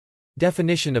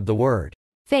Definition of the word.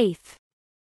 Faith.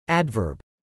 Adverb.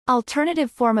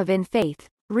 Alternative form of in faith,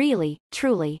 really,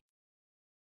 truly.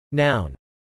 Noun.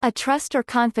 A trust or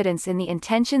confidence in the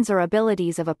intentions or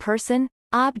abilities of a person,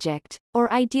 object,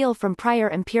 or ideal from prior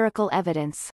empirical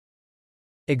evidence.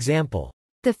 Example.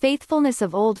 The faithfulness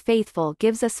of Old Faithful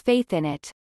gives us faith in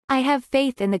it. I have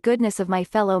faith in the goodness of my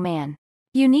fellow man.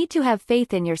 You need to have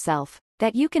faith in yourself,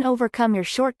 that you can overcome your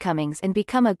shortcomings and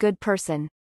become a good person.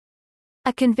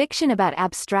 A conviction about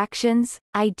abstractions,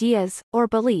 ideas, or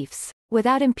beliefs,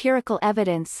 without empirical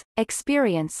evidence,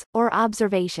 experience, or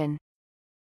observation.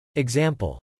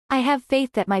 Example. I have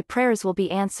faith that my prayers will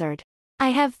be answered. I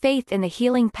have faith in the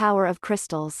healing power of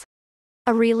crystals.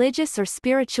 A religious or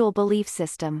spiritual belief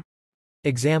system.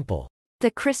 Example.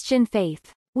 The Christian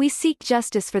faith. We seek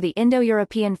justice for the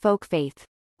Indo-European folk faith.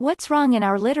 What's wrong in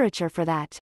our literature for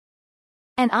that?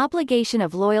 An obligation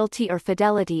of loyalty or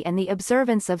fidelity and the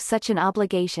observance of such an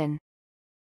obligation.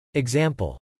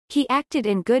 Example. He acted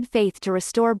in good faith to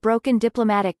restore broken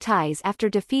diplomatic ties after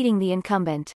defeating the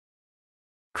incumbent.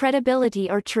 Credibility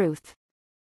or truth.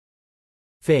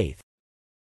 Faith.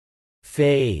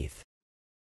 Faith.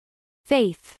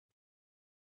 Faith.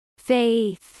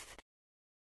 Faith.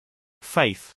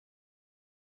 Faith.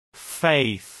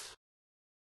 Faith.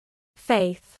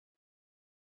 Faith.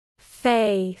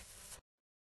 Faith.